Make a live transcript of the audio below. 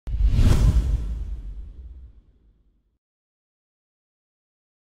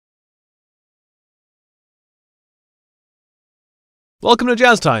Welcome to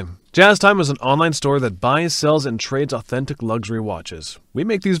Jazz Time. Jazz Time is an online store that buys, sells, and trades authentic luxury watches. We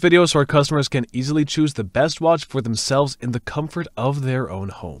make these videos so our customers can easily choose the best watch for themselves in the comfort of their own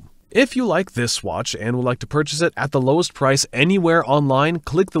home. If you like this watch and would like to purchase it at the lowest price anywhere online,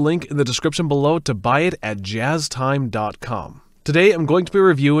 click the link in the description below to buy it at jazztime.com. Today I'm going to be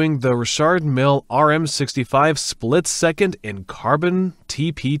reviewing the Richard Mille RM65 split second in carbon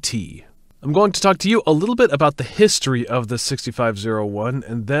TPT. I'm going to talk to you a little bit about the history of the 6501,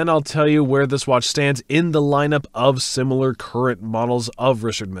 and then I'll tell you where this watch stands in the lineup of similar current models of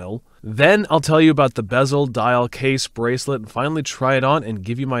Richard Mille. Then I'll tell you about the bezel, dial, case, bracelet, and finally try it on and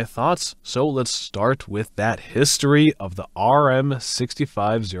give you my thoughts. So let's start with that history of the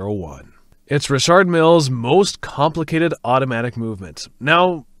RM6501. It's Richard Mille's most complicated automatic movement.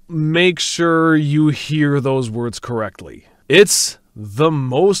 Now, make sure you hear those words correctly. It's the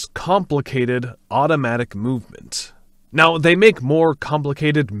most complicated automatic movement. Now, they make more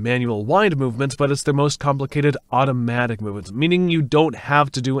complicated manual wind movements, but it's their most complicated automatic movements, meaning you don't have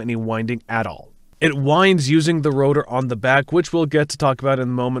to do any winding at all. It winds using the rotor on the back, which we'll get to talk about in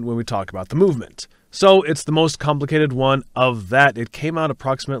a moment when we talk about the movement. So it's the most complicated one of that. It came out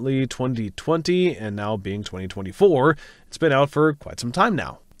approximately 2020, and now being 2024, it's been out for quite some time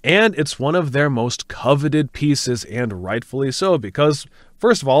now. And it's one of their most coveted pieces, and rightfully so, because,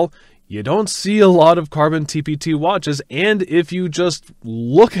 first of all, you don't see a lot of carbon TPT watches, and if you just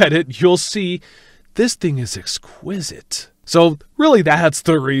look at it, you'll see this thing is exquisite. So, really, that's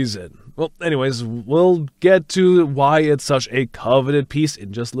the reason. Well, anyways, we'll get to why it's such a coveted piece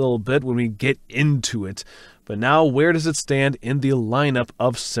in just a little bit when we get into it. But now, where does it stand in the lineup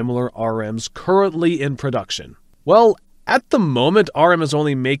of similar RMs currently in production? Well, at the moment, RM is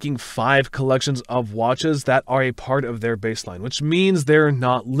only making 5 collections of watches that are a part of their baseline, which means they're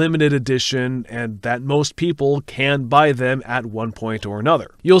not limited edition and that most people can buy them at one point or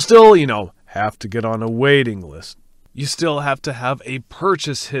another. You'll still, have to get on a waiting list. You still have to have a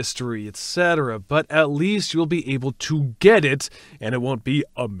purchase history, etc., but at least you'll be able to get it and it won't be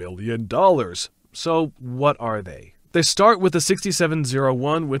 $1 million. So what are they? They start with the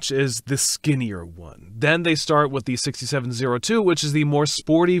 6701, which is the skinnier one. Then they start with the 6702, which is the more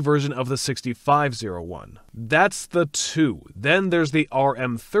sporty version of the 6501. That's the 2. Then there's the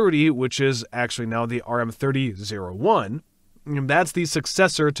RM30, which is actually now the RM3001. That's the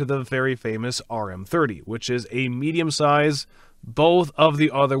successor to the very famous RM30, which is a medium size. Both of the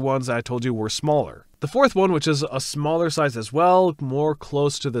other ones I told you were smaller. The 4th one, which is a smaller size as well, more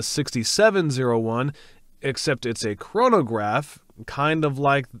close to the 6701, except it's a chronograph, kind of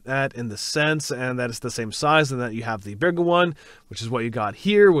like that in the sense, and that it's the same size, and that you have the bigger one, which is what you got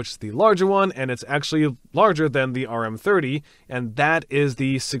here, which is the larger one, and it's actually larger than the RM30, and that is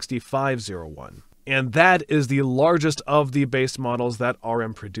the 6501. And that is the largest of the base models that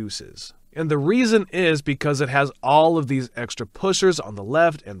RM produces. And the reason is because it has all of these extra pushers on the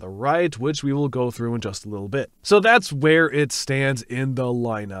left and the right, which we will go through in just a little bit. So that's where it stands in the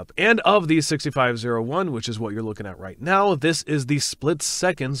lineup. And of the 6501, which is what you're looking at right now, this is the split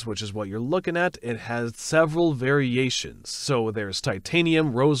seconds, which is what you're looking at. It has several variations. So there's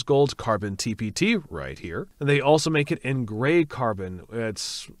titanium, rose gold, carbon TPT right here. And they also make it in gray carbon.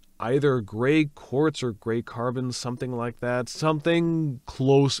 It's either gray quartz or gray carbon, something like that. Something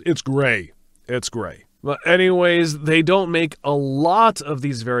close. It's gray. It's gray. But anyways, they don't make a lot of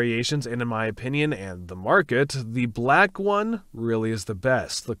these variations, and in my opinion and the market, the black one really is the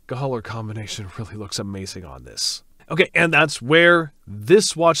best. The color combination really looks amazing on this. Okay, and that's where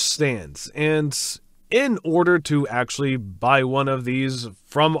this watch stands. And in order to actually buy one of these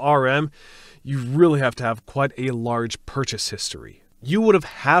from RM, you really have to have quite a large purchase history. You would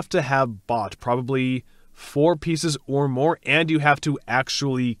have to have bought probably 4 pieces or more, and you have to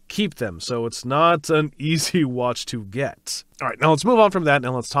actually keep them. So it's not an easy watch to get. All right, now let's move on from that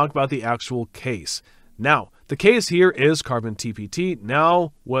and let's talk about the actual case. Now, the case here is carbon TPT.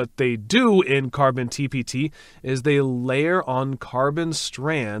 Now, what they do in carbon TPT is they layer on carbon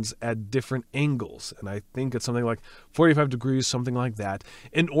strands at different angles. And I think it's something like 45 degrees, something like that,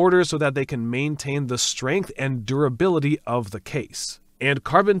 in order so that they can maintain the strength and durability of the case. And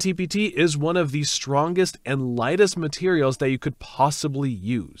carbon TPT is one of the strongest and lightest materials that you could possibly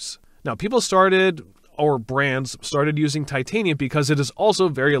use. Now, brands started using titanium because it is also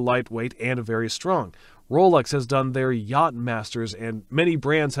very lightweight and very strong. Rolex has done their Yacht Masters, and many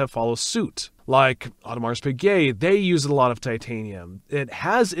brands have followed suit. Like Audemars Piguet, they use a lot of titanium. It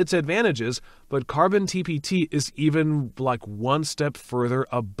has its advantages, but carbon TPT is even like one step further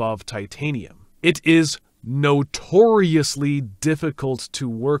above titanium. It is notoriously difficult to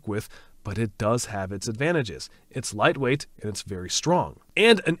work with, but it does have its advantages. It's lightweight and it's very strong.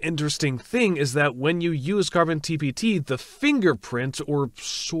 And an interesting thing is that when you use carbon TPT, the fingerprint, or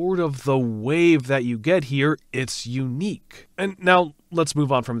sort of the wave that you get here, it's unique. And now let's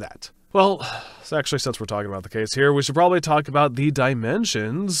move on from that. Well, actually, since we're talking about the case here, we should probably talk about the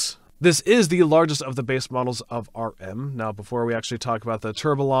dimensions. This is the largest of the base models of RM. Now, before we actually talk about the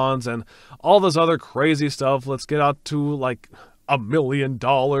turbolons and all this other crazy stuff, let's get out to like $1 million.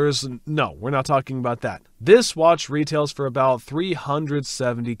 No, we're not talking about that. This watch retails for about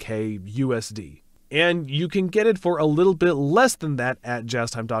 $370K USD. And you can get it for a little bit less than that at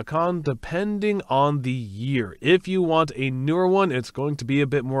jazztime.com, depending on the year. If you want a newer one, it's going to be a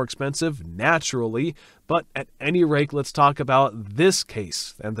bit more expensive, naturally. But at any rate, let's talk about this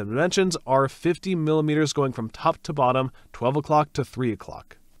case. And the dimensions are 50 millimeters going from top to bottom, 12 o'clock to 3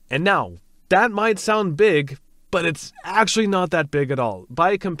 o'clock. And now, that might sound big, but it's actually not that big at all.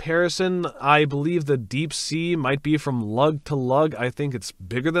 By comparison, I believe the deep sea might be from lug to lug. I think it's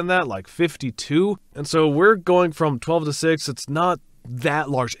bigger than that, like 52. And so we're going from 12 to 6. It's not that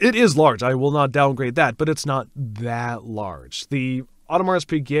large. It is large. I will not downgrade that, but it's not that large. The Audemars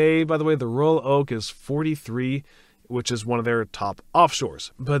Piguet, by the way, the Royal Oak is 43, which is one of their top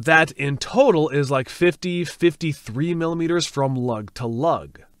offshores. But that in total is like 53 millimeters from lug to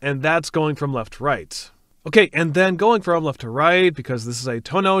lug. And that's going from left to right. Okay, and then going from left to right, because this is a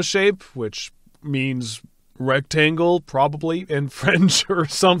tonneau shape, which means rectangle, probably, in French or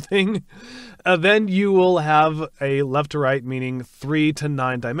something, then you will have a left to right, meaning 3 to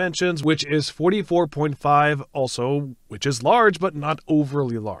 9 dimensions, which is 44.5 also, which is large, but not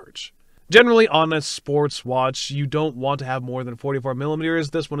overly large. Generally, on a sports watch, you don't want to have more than 44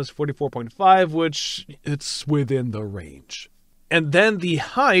 millimeters. This one is 44.5, which it's within the range. And then the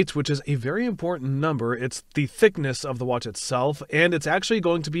height, which is a very important number, it's the thickness of the watch itself, and it's actually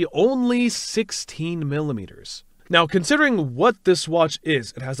going to be only 16 millimeters. Now, considering what this watch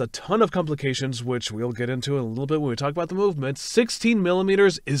is, it has a ton of complications, which we'll get into in a little bit when we talk about the movement. 16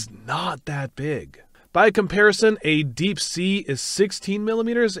 millimeters is not that big. By comparison, a deep sea is 16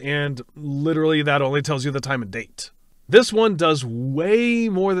 millimeters, and literally that only tells you the time and date. This one does way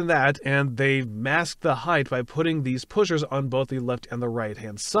more than that, and they mask the height by putting these pushers on both the left and the right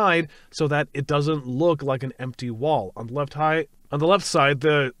hand side so that it doesn't look like an empty wall. On the left side,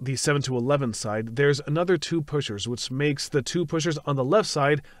 the 7 to 11 side, there's another 2 pushers, which makes the 2 pushers on the left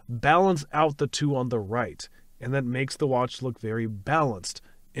side balance out the 2 on the right, and that makes the watch look very balanced,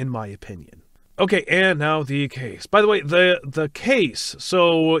 in my opinion. Okay, and now the case. By the way, the case,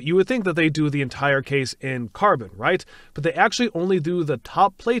 so you would think that they do the entire case in carbon, right? But they actually only do the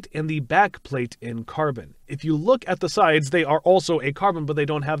top plate and the back plate in carbon. If you look at the sides, they are also a carbon, but they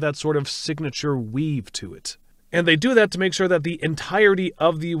don't have that sort of signature weave to it. And they do that to make sure that the entirety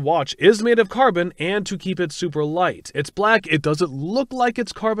of the watch is made of carbon and to keep it super light. It's black, it doesn't look like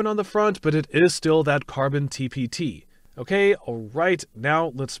it's carbon on the front, but it is still that carbon TPT. Okay, alright,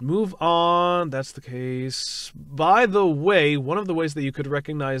 now let's move on. That's the case. By the way, one of the ways that you could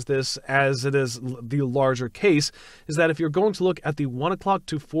recognize this as it is the larger case is that if you're going to look at the 1 o'clock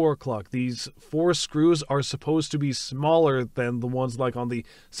to 4 o'clock, these 4 screws are supposed to be smaller than the ones like on the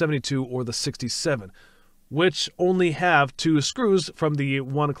 72 or the 67, which only have 2 screws from the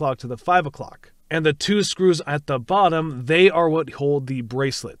 1 o'clock to the 5 o'clock. And the 2 screws at the bottom, they are what hold the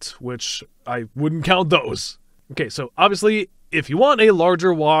bracelet, which I wouldn't count those. Okay, so obviously, if you want a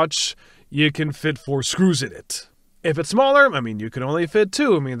larger watch, you can fit 4 screws in it. If it's smaller, I mean, you can only fit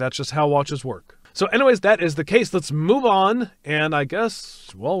 2. I mean, that's just how watches work. So anyways, that is the case. Let's move on. And I guess,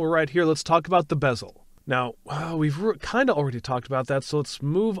 well, we're right here. Let's talk about the bezel. Now, we've kind of already talked about that. So let's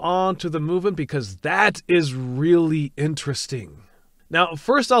move on to the movement because that is really interesting. Now,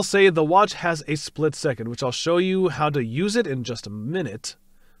 first I'll say the watch has a split second, which I'll show you how to use it in just a minute.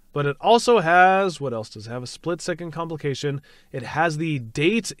 But it also has, what else does it have? A split second complication. It has the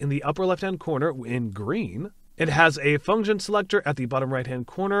date in the upper left-hand corner in green. It has a function selector at the bottom right-hand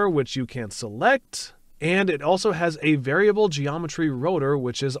corner, which you can select. And it also has a variable geometry rotor,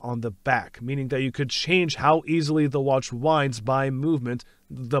 which is on the back, meaning that you could change how easily the watch winds by movement,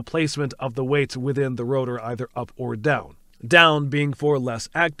 the placement of the weights within the rotor, either up or down. Down being for less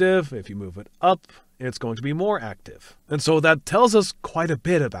active. If you move it up, it's going to be more active. And so that tells us quite a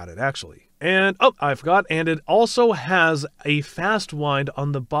bit about it, actually. And, oh, I forgot, and it also has a fast wind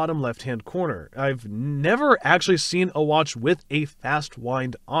on the bottom left-hand corner. I've never actually seen a watch with a fast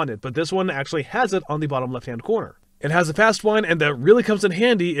wind on it, but this one actually has it on the bottom left-hand corner. It has a fast wind, and that really comes in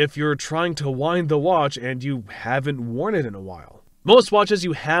handy if you're trying to wind the watch and you haven't worn it in a while. Most watches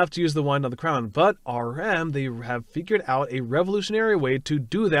you have to use the wind on the crown, but RM, they have figured out a revolutionary way to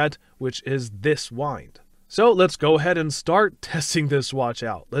do that, which is this wind. So let's go ahead and start testing this watch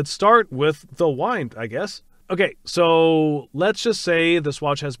out. Let's start with the wind, I guess. Okay, so let's just say this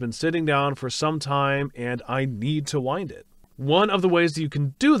watch has been sitting down for some time and I need to wind it. One of the ways that you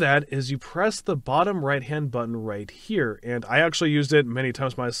can do that is you press the bottom right-hand button right here. And I actually used it many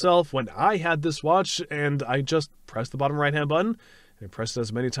times myself when I had this watch, and I just pressed the bottom right-hand button and press it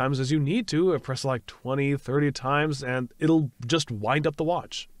as many times as you need to. I press it like 20, 30 times and it'll just wind up the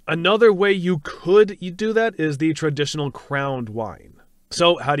watch. Another way you could do that is the traditional crowned wind.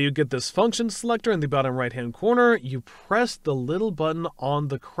 So how do you get this function selector in the bottom right-hand corner? You press the little button on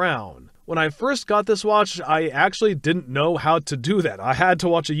the crown. When I first got this watch, I actually didn't know how to do that. I had to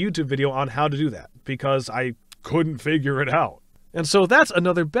watch a YouTube video on how to do that because I couldn't figure it out. And so that's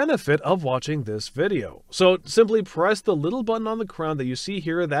another benefit of watching this video. So simply press the little button on the crown that you see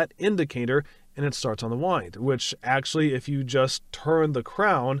here, that indicator, and it starts on the wind, which actually if you just turn the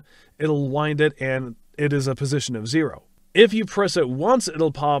crown, it'll wind it and it is a position of 0. If you press it once,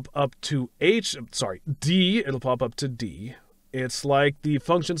 it'll pop up to D, it'll pop up to D. It's like the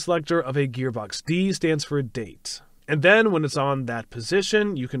function selector of a gearbox. D stands for date. And then when it's on that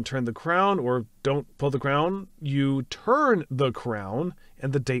position, you can turn the crown, or don't pull the crown, you turn the crown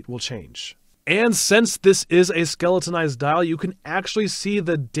and the date will change. And since this is a skeletonized dial, you can actually see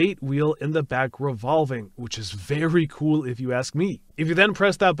the date wheel in the back revolving, which is very cool if you ask me. If you then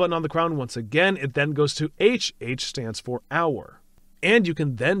press that button on the crown once again, it then goes to H. H stands for hour. And you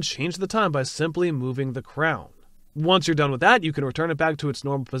can then change the time by simply moving the crown. Once you're done with that, you can return it back to its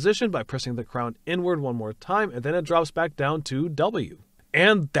normal position by pressing the crown inward one more time, and then it drops back down to W.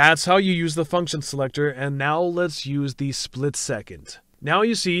 And that's how you use the function selector, and now let's use the split second. Now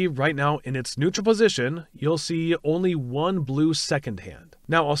you see, right now in its neutral position, you'll see only one blue second hand.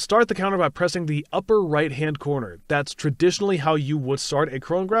 Now I'll start the counter by pressing the upper right hand corner. That's traditionally how you would start a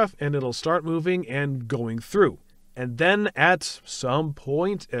chronograph, and it'll start moving and going through. And then at some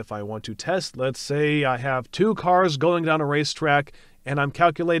point, if I want to test, let's say I have 2 cars going down a racetrack and I'm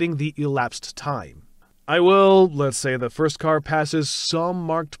calculating the elapsed time. I will, let's say the first car passes some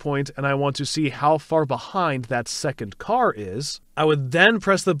marked point and I want to see how far behind that second car is. I would then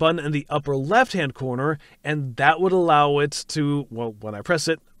press the button in the upper left-hand corner, and that would allow it to, well, when I press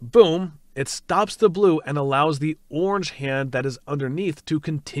it, boom, it stops the blue and allows the orange hand that is underneath to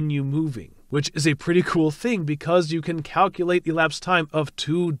continue moving, which is a pretty cool thing because you can calculate elapsed time of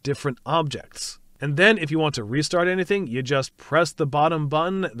 2 different objects. And then if you want to restart anything, you just press the bottom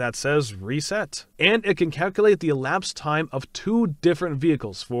button that says reset. And it can calculate the elapsed time of 2 different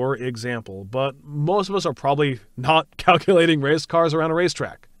vehicles, for example. But most of us are probably not calculating race cars around a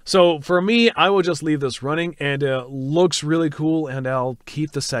racetrack. So for me, I will just leave this running, and it looks really cool, and I'll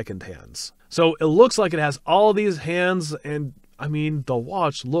keep the second hands. So it looks like it has all these hands, and I mean, the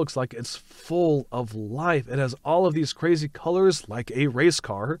watch looks like it's full of life. It has all of these crazy colors like a race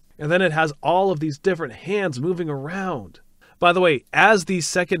car, and then it has all of these different hands moving around. By the way, as the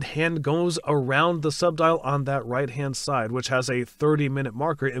second hand goes around the subdial on that right-hand side, which has a 30-minute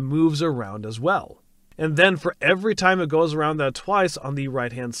marker, it moves around as well. And then for every time it goes around that twice on the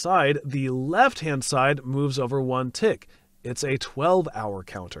right-hand side, the left-hand side moves over 1 tick. It's a 12-hour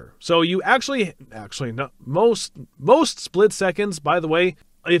counter. So you actually not most split seconds, by the way,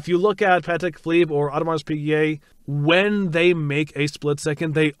 if you look at Patek Philippe or Audemars Piguet, when they make a split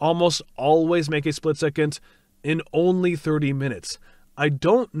second, they almost always make a split second in only 30 minutes. I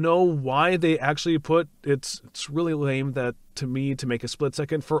don't know why they actually put, it's really lame that to me to make a split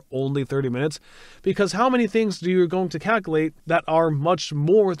second for only 30 minutes, because how many things do you going to calculate that are much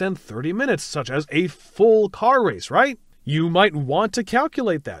more than 30 minutes, such as a full car race, right? You might want to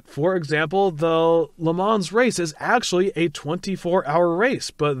calculate that. For example, the Le Mans race is actually a 24-hour race,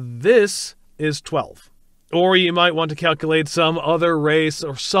 but this is 12. Or you might want to calculate some other race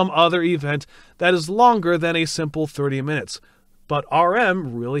or some other event that is longer than a simple 30 minutes. But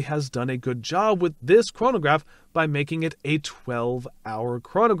RM really has done a good job with this chronograph by making it a 12-hour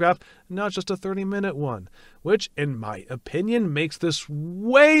chronograph, not just a 30-minute one, which, in my opinion, makes this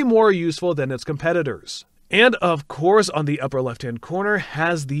way more useful than its competitors. And of course, on the upper left-hand corner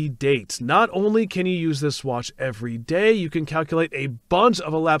has the date. Not only can you use this watch every day, you can calculate a bunch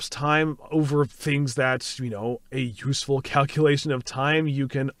of elapsed time over things that, a useful calculation of time. You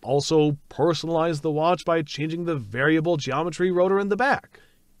can also personalize the watch by changing the variable geometry rotor in the back.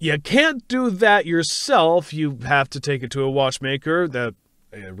 You can't do that yourself. You have to take it to a watchmaker,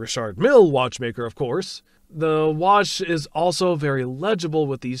 a Richard Mille watchmaker, of course. The watch is also very legible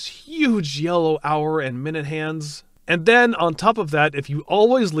with these huge yellow hour and minute hands. And then on top of that, if you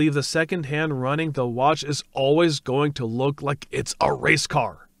always leave the second hand running, the watch is always going to look like it's a race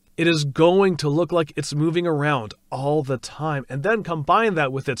car. It is going to look like it's moving around all the time. And then combine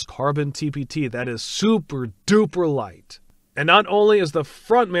that with its carbon TPT that is super duper light. And not only is the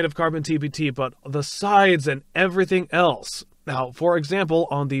front made of carbon TPT, but the sides and everything else. Now, for example,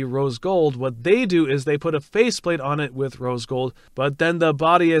 on the rose gold, what they do is they put a faceplate on it with rose gold, but then the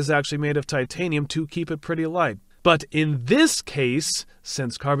body is actually made of titanium to keep it pretty light. But in this case,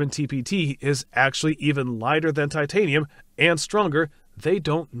 since carbon TPT is actually even lighter than titanium and stronger, they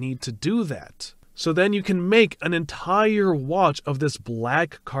don't need to do that. So then you can make an entire watch of this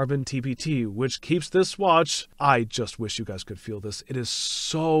black carbon TPT, which keeps this watch, I just wish you guys could feel this, it is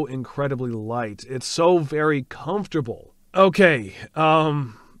so incredibly light. It's so very comfortable. Okay,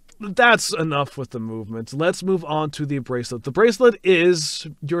 that's enough with the movement. Let's move on to the bracelet. The bracelet is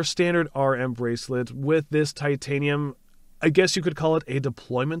your standard RM bracelet with this titanium, I guess you could call it a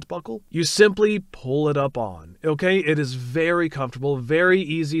deployment buckle. You simply pull it up on, okay? It is very comfortable, very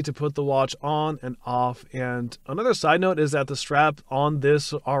easy to put the watch on and off. And another side note is that the strap on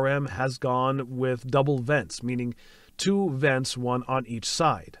this RM has gone with double vents, meaning 2 vents, one on each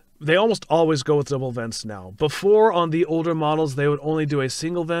side. They almost always go with double vents now. Before, on the older models, they would only do a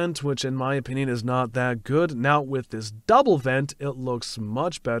single vent, which in my opinion is not that good. Now with this double vent, it looks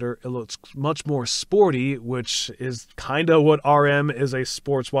much better. It looks much more sporty, which is kind of what RM is a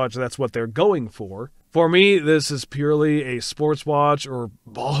sports watch. That's what they're going for. For me, this is purely a sports watch or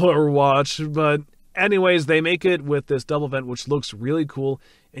baller watch, but anyways, they make it with this double vent, which looks really cool,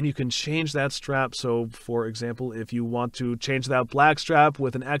 and you can change that strap. So, for example, if you want to change that black strap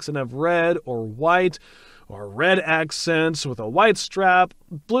with an accent of red or white, or red accents with a white strap,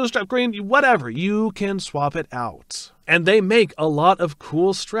 blue strap, green, whatever, you can swap it out. And they make a lot of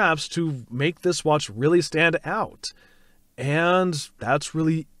cool straps to make this watch really stand out. And that's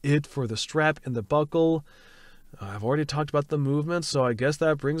really it for the strap and the buckle. I've already talked about the movement, so I guess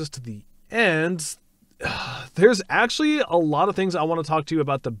that brings us to the end. There's actually a lot of things I want to talk to you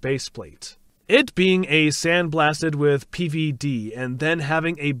about the base plate. It being a sandblasted with PVD and then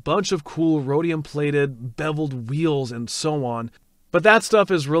having a bunch of cool rhodium plated beveled wheels and so on. But that stuff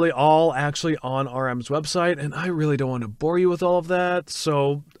is really all actually on RM's website, and I really don't want to bore you with all of that.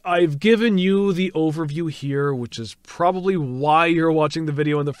 So I've given you the overview here, which is probably why you're watching the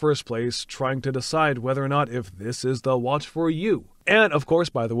video in the first place, trying to decide whether or not if this is the watch for you. And of course,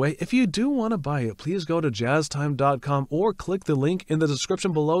 by the way, if you do want to buy it, please go to jazztime.com or click the link in the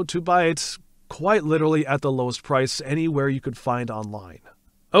description below to buy it quite literally at the lowest price anywhere you could find online.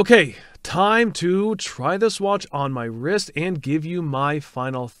 Okay, time to try this watch on my wrist and give you my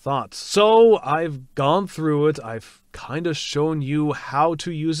final thoughts. So I've gone through it, I've kind of shown you how to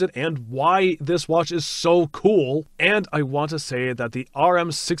use it and why this watch is so cool. And I want to say that the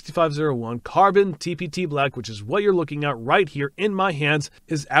RM6501 Carbon TPT Black, which is what you're looking at right here in my hands,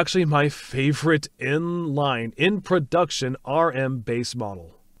 is actually my favorite in line, in production RM base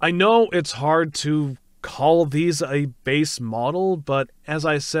model. I know it's hard to call these a base model, but as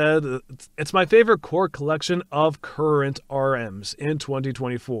I said, it's my favorite core collection of current RMs in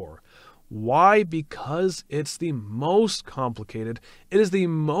 2024. Why? Because it's the most complicated, it is the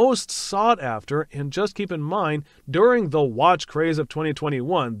most sought after, and just keep in mind, during the watch craze of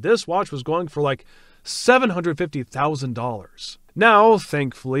 2021, this watch was going for like $750,000. Now,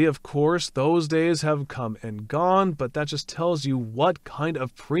 thankfully, of course, those days have come and gone, but that just tells you what kind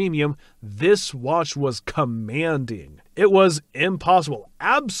of premium this watch was commanding. It was impossible,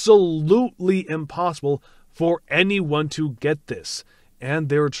 absolutely impossible for anyone to get this, and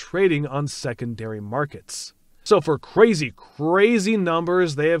they were trading on secondary markets. So for crazy, crazy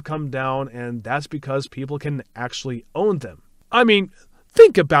numbers, they have come down, and that's because people can actually own them. I mean,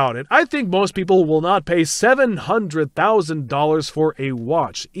 think about it. I think most people will not pay $700,000 for a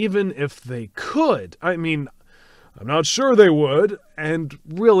watch, even if they could. I mean, I'm not sure they would. And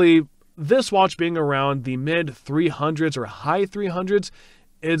really, this watch being around the mid 300s or high 300s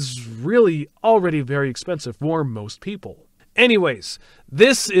is really already very expensive for most people. Anyways,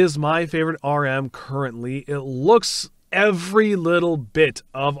 this is my favorite RM currently. It looks every little bit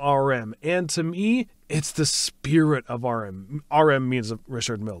of RM, and to me, it's the spirit of RM. RM means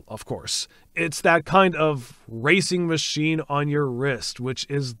Richard Mille, of course. It's that kind of racing machine on your wrist, which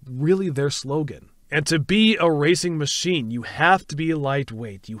is really their slogan. And to be a racing machine, you have to be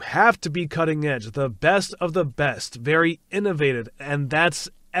lightweight. You have to be cutting edge, the best of the best, very innovative, and that's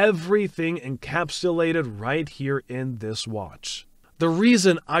everything encapsulated right here in this watch. The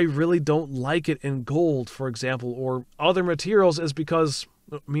reason I really don't like it in gold, for example, or other materials is because,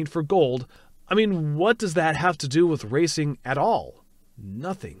 for gold, I mean, what does that have to do with racing at all?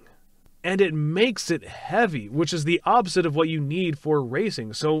 Nothing. And it makes it heavy, which is the opposite of what you need for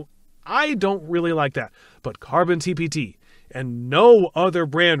racing. So I don't really like that. But Carbon TPT, and no other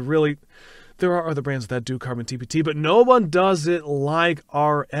brand really, there are other brands that do Carbon TPT, but no one does it like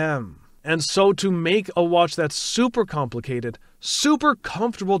RM. And so to make a watch that's super complicated, super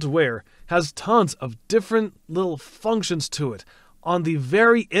comfortable to wear, has tons of different little functions to it, on the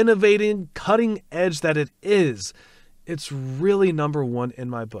very innovating, cutting edge that it is, it's really number one in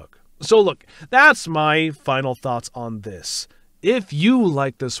my book. So look, that's my final thoughts on this. If you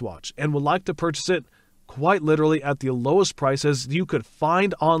like this watch and would like to purchase it quite literally at the lowest prices you could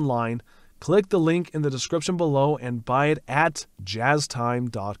find online, click the link in the description below and buy it at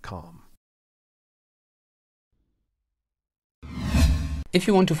jazztime.com. If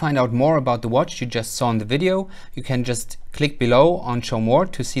you want to find out more about the watch you just saw in the video, you can just click below on Show More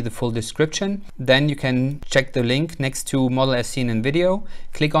to see the full description. Then you can check the link next to Model as seen in video,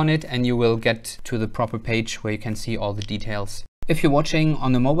 click on it and you will get to the proper page where you can see all the details. If you're watching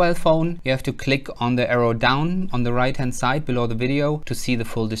on a mobile phone, you have to click on the arrow down on the right hand side below the video to see the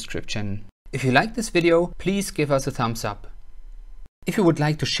full description. If you like this video, please give us a thumbs up. If you would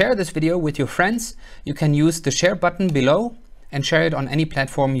like to share this video with your friends, you can use the share button below and share it on any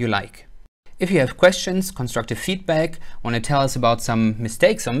platform you like. If you have questions, constructive feedback, want to tell us about some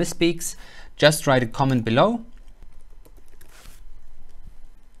mistakes or misspeaks, just write a comment below.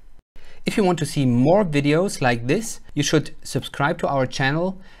 If you want to see more videos like this, you should subscribe to our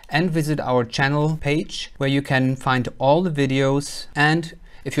channel and visit our channel page where you can find all the videos. And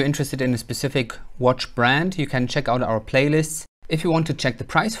if you're interested in a specific watch brand, you can check out our playlists. If you want to check the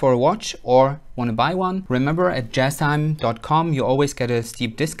price for a watch or want to buy one, remember at jazztime.com you always get a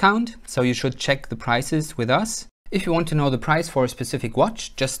steep discount, so you should check the prices with us. If you want to know the price for a specific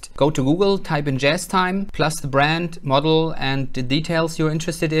watch, just go to Google, type in JazzTime, plus the brand, model and the details you're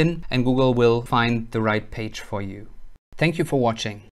interested in, and Google will find the right page for you. Thank you for watching.